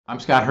I'm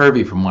Scott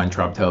Hervey from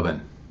Weintraub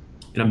Tobin.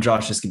 And I'm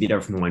Josh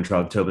Escovedo from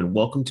Weintraub YouTube.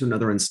 Welcome to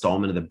another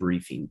installment of the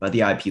briefing by the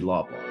IP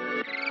Law Blog.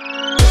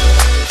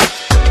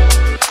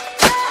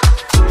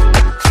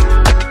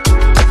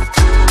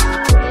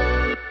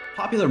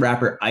 Popular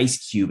rapper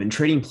Ice Cube and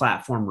trading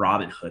platform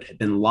Robinhood had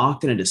been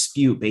locked in a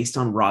dispute based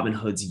on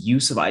Robinhood's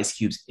use of Ice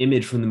Cube's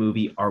image from the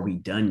movie Are We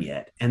Done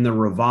Yet? And the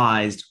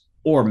revised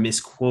or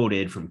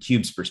misquoted from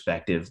Cube's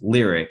perspective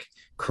lyric,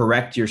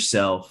 correct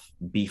yourself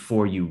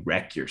before you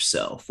wreck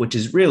yourself, which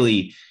is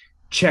really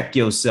check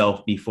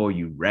yourself before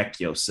you wreck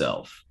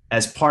yourself,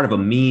 as part of a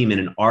meme in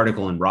an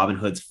article in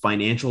Robinhood's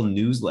financial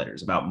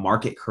newsletters about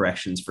market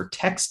corrections for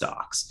tech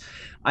stocks.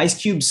 Ice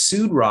Cube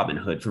sued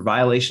Robinhood for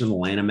violation of the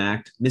Lanham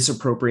Act,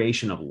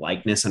 misappropriation of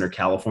likeness under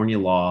California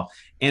law,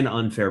 and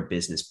unfair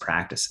business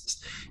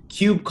practices.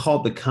 Cube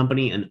called the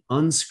company an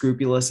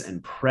unscrupulous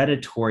and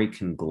predatory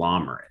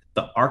conglomerate,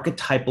 the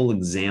archetypal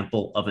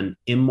example of an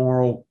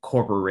immoral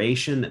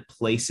corporation that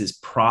places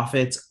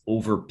profits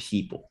over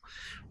people.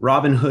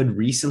 Robinhood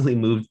recently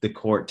moved the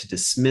court to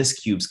dismiss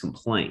Cube's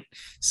complaint.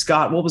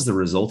 Scott, what was the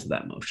result of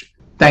that motion?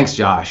 Thanks,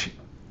 Josh.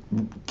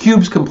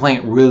 Cube's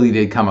complaint really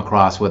did come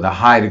across with a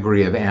high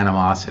degree of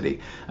animosity.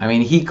 I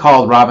mean, he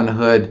called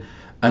Robinhood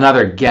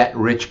another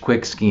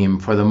get-rich-quick scheme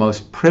for the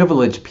most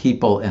privileged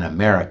people in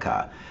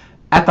America.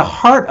 At the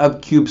heart of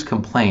Cube's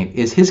complaint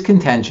is his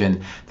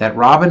contention that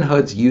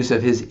Robinhood's use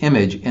of his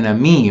image in a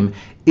meme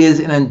is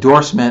an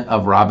endorsement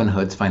of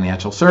Robinhood's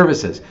financial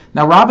services.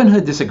 Now,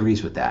 Robinhood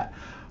disagrees with that.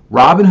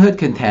 Robinhood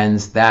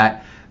contends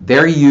that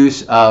their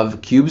use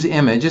of Cube's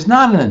image is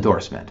not an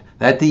endorsement,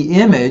 that the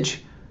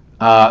image,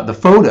 the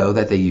photo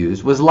that they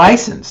used, was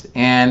licensed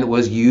and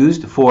was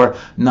used for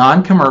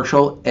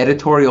non-commercial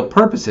editorial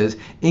purposes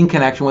in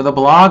connection with a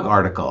blog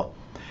article.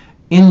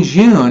 In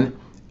June,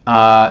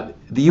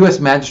 the U.S.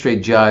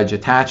 magistrate judge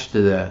attached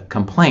to the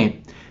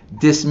complaint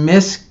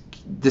dismissed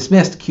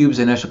Cube's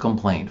initial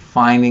complaint,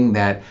 finding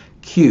that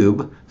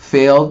Cube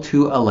failed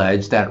to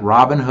allege that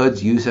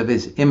Robinhood's use of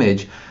his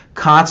image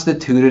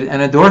constituted an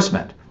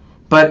endorsement.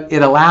 But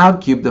it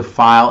allowed Cube to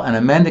file an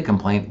amended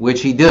complaint,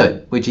 which he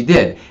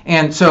did.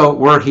 And so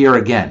we're here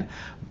again.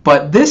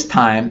 But this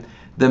time,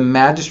 the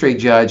magistrate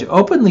judge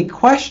openly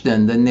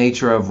questioned the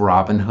nature of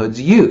Robinhood's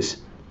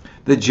use.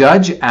 The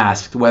judge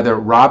asked whether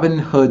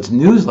Robinhood's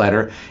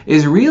newsletter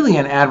is really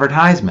an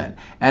advertisement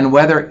and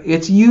whether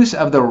its use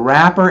of the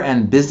rapper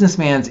and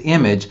businessman's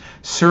image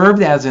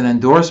served as an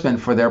endorsement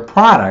for their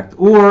product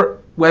or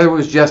whether it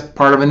was just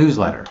part of a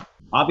newsletter.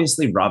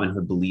 Obviously,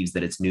 Robinhood believes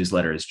that its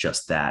newsletter is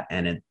just that,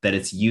 and that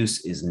its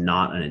use is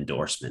not an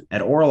endorsement.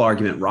 At oral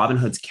argument,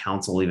 Robinhood's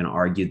counsel even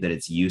argued that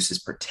its use is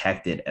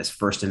protected as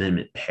First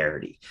Amendment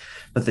parody.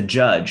 But the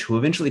judge, who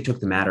eventually took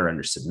the matter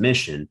under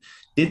submission,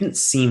 didn't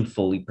seem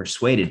fully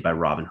persuaded by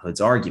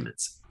Robinhood's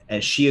arguments,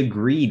 as she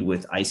agreed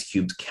with Ice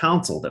Cube's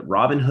counsel that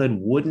Robinhood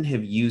wouldn't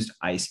have used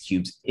Ice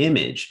Cube's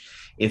image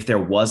if there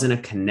wasn't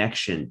a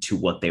connection to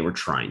what they were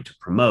trying to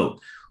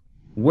promote.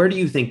 Where do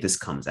you think this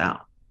comes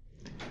out?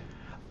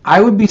 I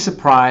would be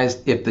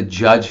surprised if the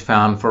judge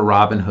found for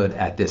Robinhood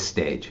at this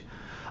stage.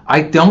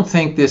 I don't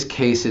think this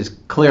case is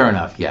clear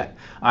enough yet.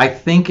 I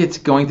think it's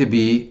going to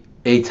be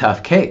a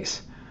tough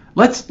case.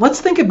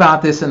 Let's think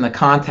about this in the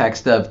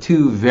context of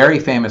two very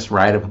famous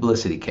right of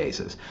publicity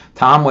cases,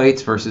 Tom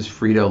Waits versus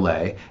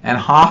Frito-Lay and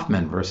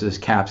Hoffman versus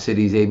Cap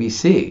Cities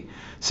ABC.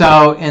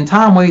 So in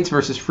Tom Waits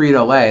versus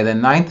Frito-Lay, the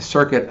Ninth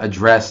Circuit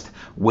addressed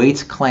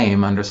Waits'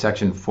 claim under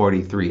Section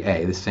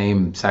 43A, the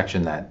same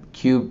section that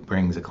Cube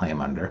brings a claim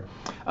under,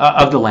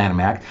 of the Lanham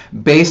Act,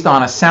 based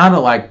on a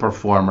sound-alike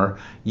performer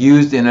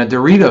used in a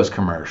Doritos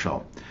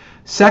commercial.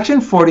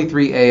 Section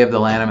 43A of the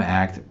Lanham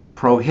Act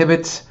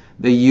prohibits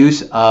the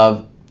use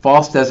of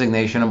false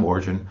designation of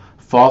origin,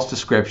 false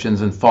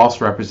descriptions, and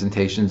false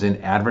representations in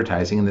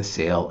advertising and the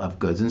sale of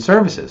goods and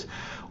services.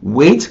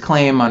 Waits'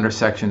 claim under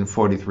Section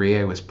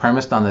 43A was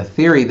premised on the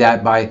theory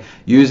that by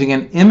using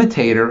an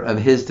imitator of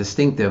his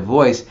distinctive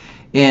voice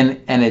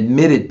in an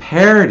admitted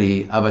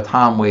parody of a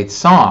Tom Waits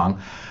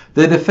song,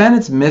 the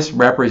defendants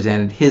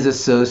misrepresented his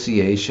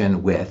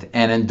association with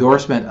and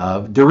endorsement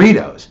of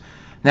Doritos.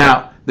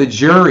 Now, the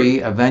jury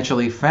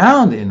eventually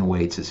found in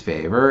Waits'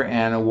 favor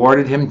and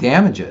awarded him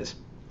damages.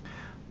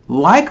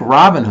 Like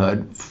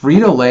Robinhood,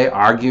 Frito-Lay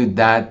argued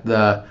that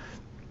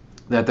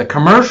the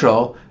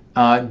commercial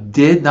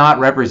did not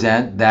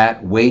represent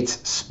that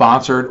Waits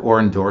sponsored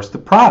or endorsed the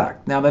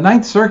product. Now, the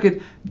Ninth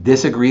Circuit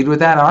disagreed with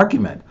that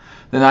argument.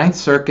 The Ninth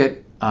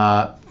Circuit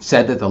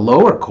said that the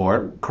lower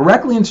court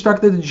correctly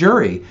instructed the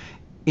jury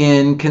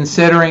in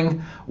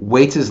considering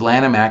Waits'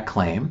 Lanham Act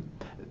claim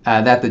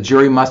that the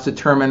jury must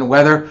determine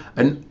whether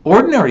an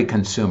ordinary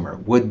consumer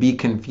would be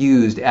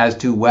confused as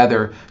to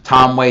whether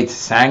Tom Waits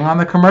sang on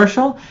the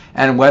commercial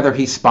and whether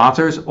he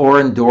sponsors or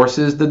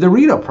endorses the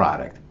Dorito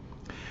product.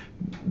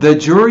 The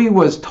jury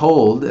was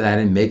told that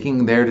in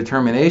making their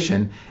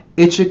determination,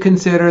 it should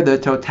consider the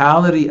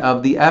totality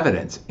of the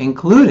evidence,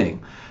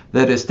 including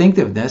the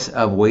distinctiveness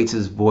of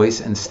Waits'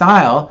 voice and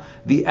style,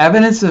 the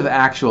evidence of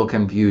actual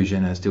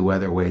confusion as to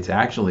whether Waits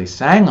actually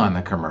sang on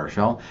the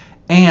commercial,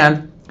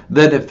 and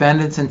the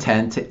defendant's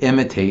intent to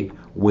imitate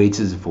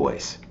Waits'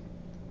 voice.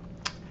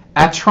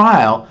 At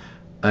trial,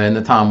 in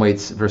the Tom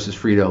Waits versus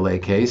Frito-Lay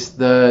case,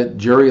 the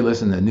jury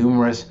listened to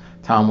numerous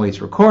Tom Waits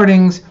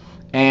recordings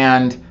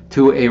and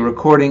to a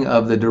recording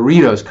of the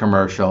Doritos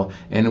commercial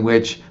in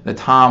which the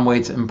Tom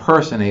Waits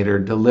impersonator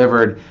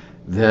delivered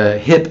the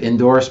hip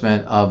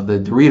endorsement of the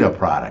Dorito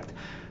product.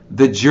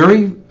 The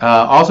jury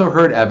also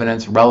heard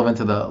evidence relevant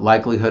to the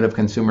likelihood of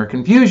consumer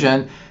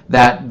confusion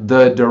that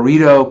the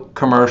Dorito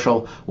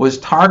commercial was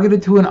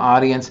targeted to an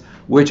audience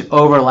which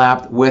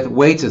overlapped with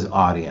Waits'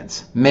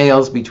 audience,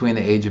 males between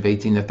the age of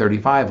 18 to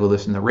 35 who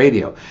listen to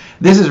radio.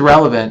 This is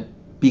relevant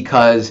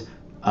because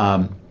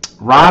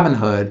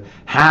Robinhood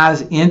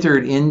has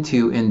entered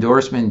into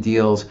endorsement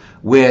deals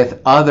with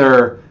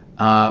other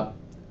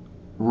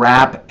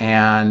rap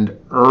and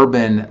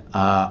urban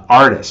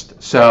artists.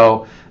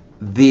 So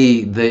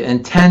the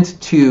intent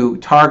to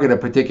target a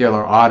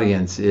particular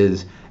audience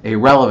is a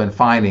relevant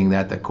finding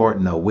that the court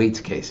in the Waits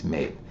case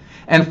made.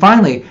 And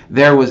finally,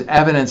 there was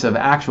evidence of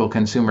actual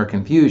consumer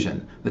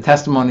confusion, the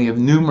testimony of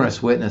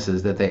numerous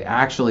witnesses that they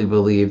actually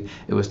believed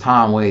it was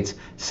Tom Waits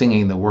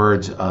singing the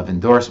words of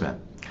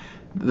endorsement.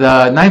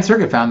 The Ninth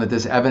Circuit found that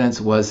this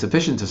evidence was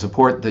sufficient to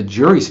support the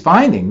jury's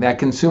finding that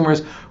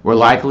consumers were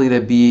likely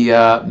to be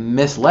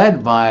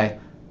misled by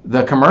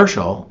the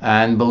commercial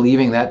and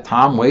believing that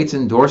Tom Waits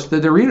endorsed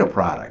the Dorito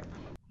product.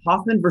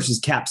 Hoffman versus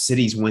Cap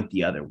Cities went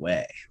the other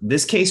way.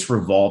 This case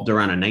revolved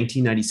around a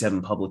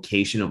 1997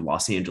 publication of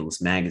Los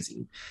Angeles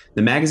Magazine.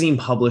 The magazine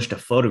published a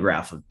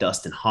photograph of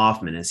Dustin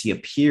Hoffman as he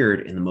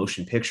appeared in the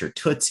motion picture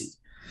Tootsie.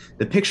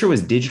 The picture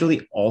was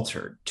digitally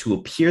altered to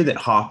appear that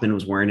Hoffman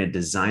was wearing a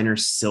designer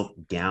silk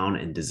gown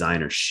and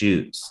designer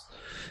shoes.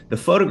 The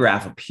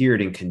photograph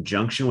appeared in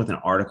conjunction with an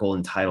article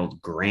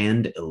entitled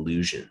Grand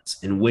Illusions,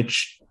 in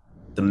which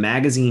the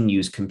magazine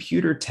used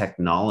computer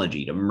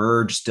technology to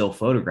merge still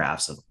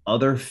photographs of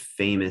other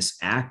famous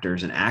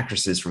actors and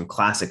actresses from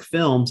classic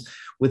films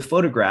with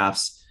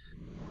photographs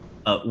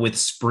with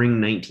spring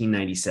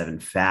 1997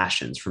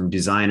 fashions from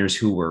designers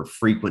who were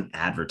frequent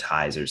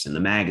advertisers in the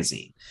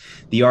magazine.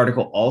 The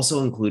article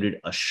also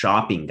included a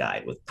shopping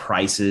guide with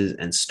prices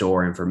and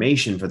store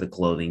information for the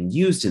clothing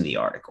used in the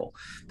article.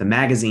 The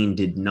magazine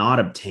did not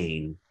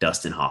obtain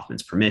Dustin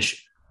Hoffman's permission.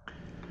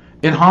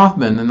 In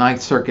Hoffman, the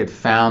Ninth Circuit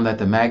found that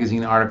the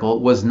magazine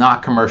article was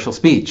not commercial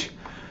speech.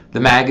 The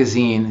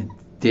magazine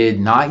did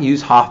not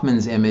use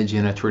Hoffman's image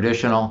in a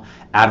traditional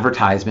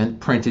advertisement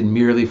printed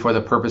merely for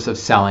the purpose of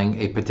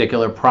selling a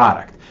particular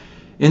product.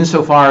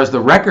 Insofar as the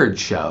record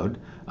showed,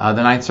 the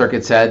Ninth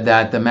Circuit said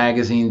that the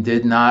magazine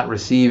did not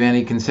receive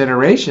any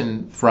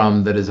consideration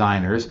from the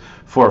designers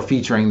for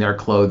featuring their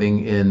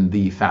clothing in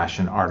the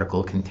fashion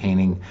article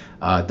containing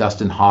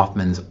Dustin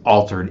Hoffman's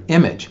altered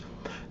image.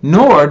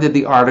 Nor did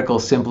the article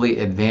simply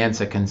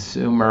advance a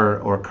consumer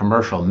or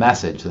commercial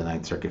message, the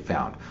Ninth Circuit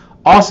found.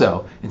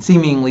 Also, and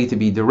seemingly to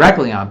be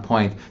directly on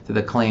point to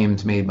the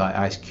claims made by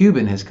Ice Cube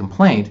in his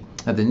complaint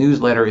that the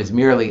newsletter is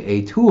merely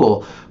a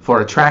tool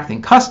for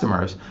attracting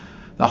customers,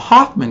 the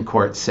Hoffman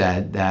court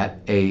said that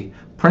a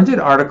printed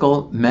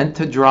article meant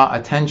to draw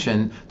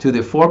attention to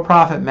the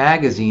for-profit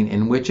magazine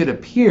in which it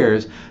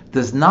appears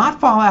does not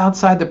fall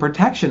outside the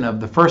protection of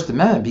the First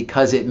Amendment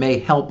because it may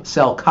help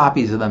sell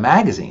copies of the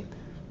magazine.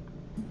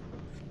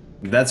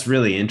 That's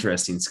really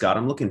interesting, Scott.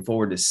 I'm looking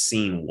forward to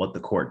seeing what the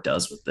court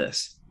does with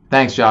this.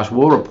 Thanks, Josh.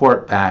 We'll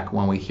report back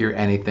when we hear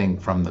anything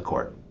from the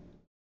court.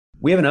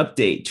 We have an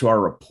update to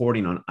our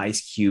reporting on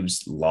Ice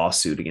Cube's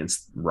lawsuit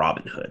against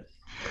Robinhood.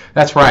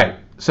 That's right.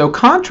 So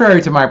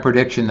contrary to my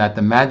prediction that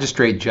the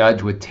magistrate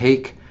judge would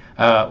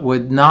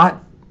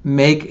not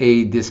make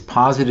a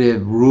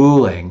dispositive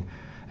ruling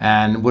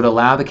and would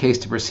allow the case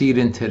to proceed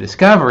into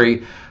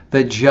discovery,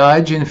 the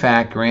judge, in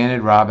fact,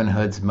 granted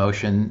Robinhood's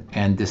motion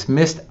and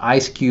dismissed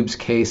Ice Cube's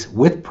case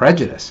with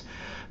prejudice.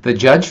 The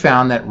judge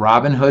found that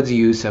Robinhood's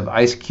use of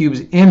Ice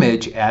Cube's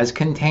image as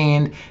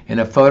contained in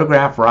a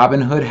photograph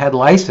Robinhood had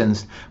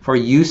licensed for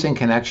use in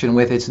connection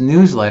with its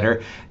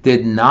newsletter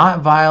did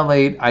not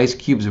violate Ice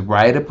Cube's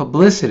right of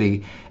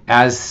publicity,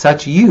 as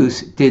such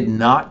use did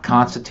not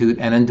constitute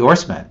an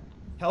endorsement.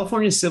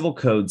 California Civil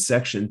Code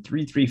Section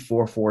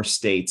 3344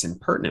 states, in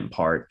pertinent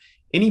part,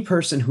 any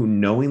person who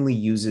knowingly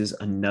uses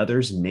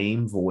another's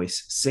name,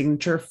 voice,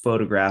 signature,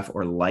 photograph,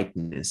 or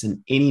likeness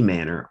in any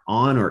manner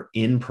on or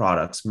in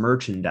products,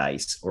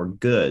 merchandise, or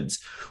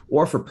goods,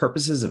 or for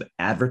purposes of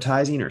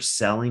advertising or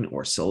selling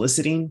or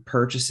soliciting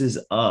purchases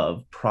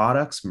of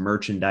products,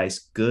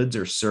 merchandise, goods,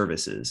 or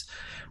services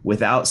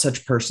without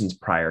such person's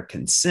prior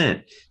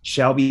consent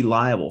shall be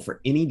liable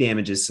for any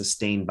damages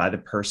sustained by the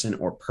person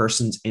or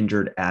persons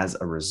injured as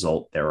a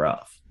result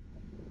thereof.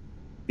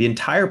 The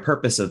entire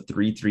purpose of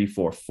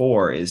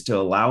 3344 is to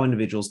allow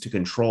individuals to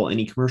control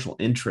any commercial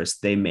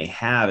interest they may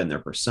have in their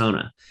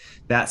persona.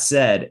 That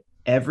said,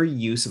 every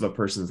use of a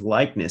person's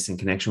likeness in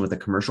connection with a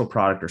commercial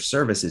product or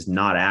service is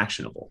not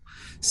actionable.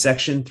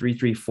 Section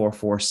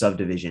 3344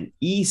 subdivision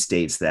E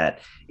states that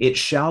it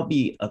shall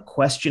be a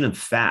question of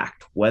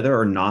fact whether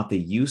or not the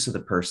use of the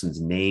person's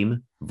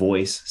name,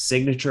 voice,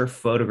 signature,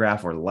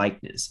 photograph, or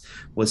likeness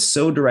was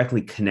so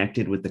directly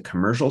connected with the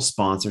commercial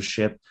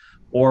sponsorship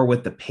or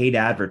with the paid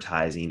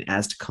advertising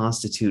as to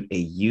constitute a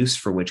use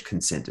for which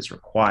consent is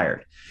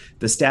required.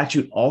 The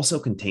statute also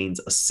contains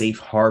a safe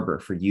harbor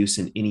for use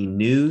in any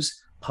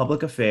news,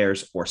 public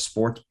affairs, or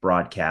sports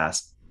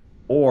broadcast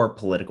or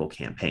political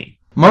campaign.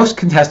 Most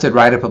contested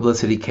right of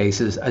publicity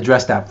cases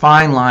address that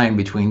fine line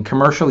between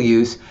commercial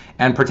use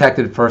and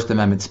protected First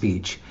Amendment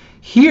speech.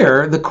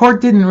 Here, the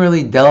court didn't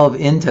really delve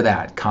into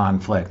that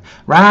conflict.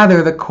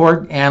 Rather, the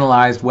court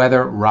analyzed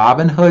whether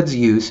Robinhood's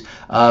use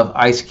of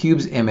Ice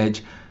Cube's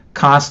image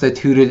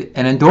constituted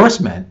an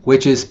endorsement,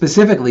 which is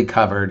specifically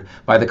covered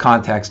by the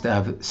context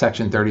of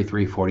Section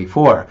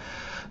 3344.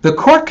 The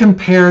court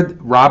compared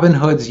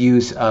Robinhood's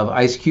use of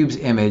Ice Cube's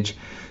image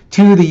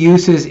to the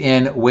uses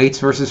in Waits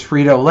versus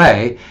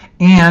Frito-Lay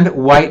and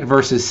White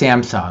versus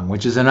Samsung,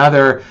 which is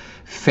another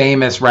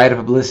famous right of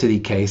publicity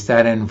case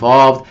that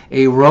involved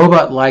a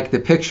robot-like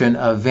depiction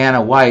of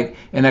Vanna White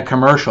in a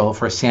commercial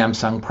for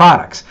Samsung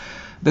products.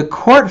 The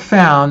court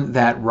found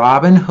that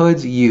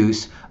Robinhood's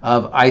use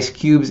of Ice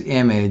Cube's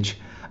image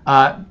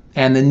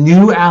and the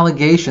new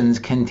allegations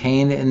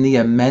contained in the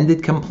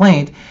amended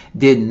complaint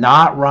did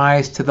not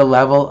rise to the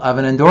level of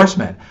an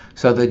endorsement.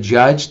 So the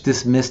judge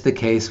dismissed the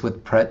case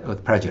with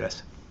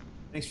prejudice.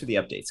 Thanks for the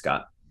update,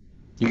 Scott.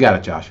 You got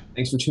it, Josh.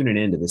 Thanks for tuning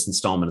in to this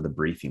installment of the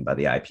briefing by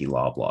the IP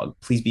Law Blog.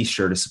 Please be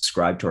sure to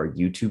subscribe to our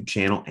YouTube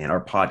channel and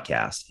our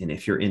podcast. And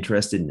if you're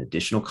interested in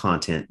additional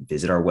content,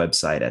 visit our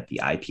website at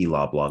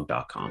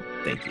theiplawblog.com.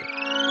 Thank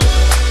you.